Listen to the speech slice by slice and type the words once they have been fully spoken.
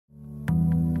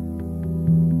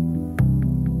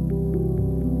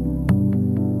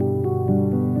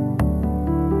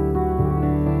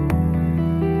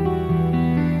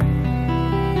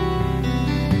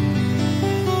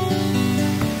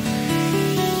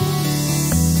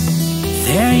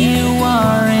There you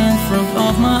are in front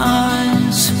of my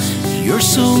eyes. You're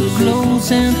so close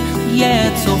and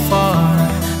yet so far.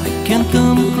 I can't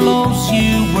come close,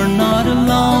 you were not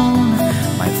alone.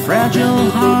 My fragile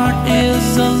heart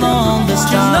is along the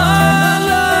stars.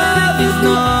 Love is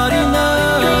not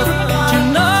enough.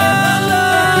 Tonight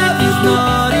love is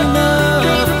not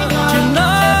enough.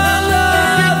 Tonight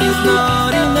love is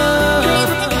not enough.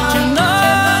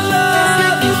 Tonight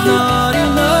love is not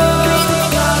enough.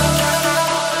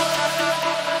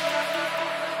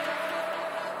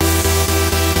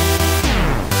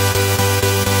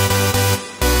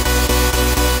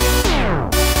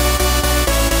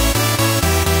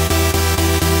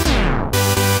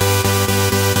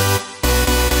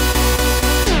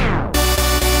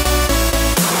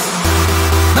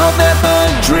 Now that my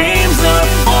dreams are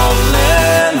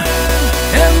falling,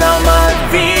 and now my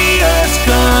fears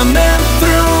coming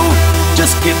through,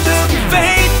 just keep the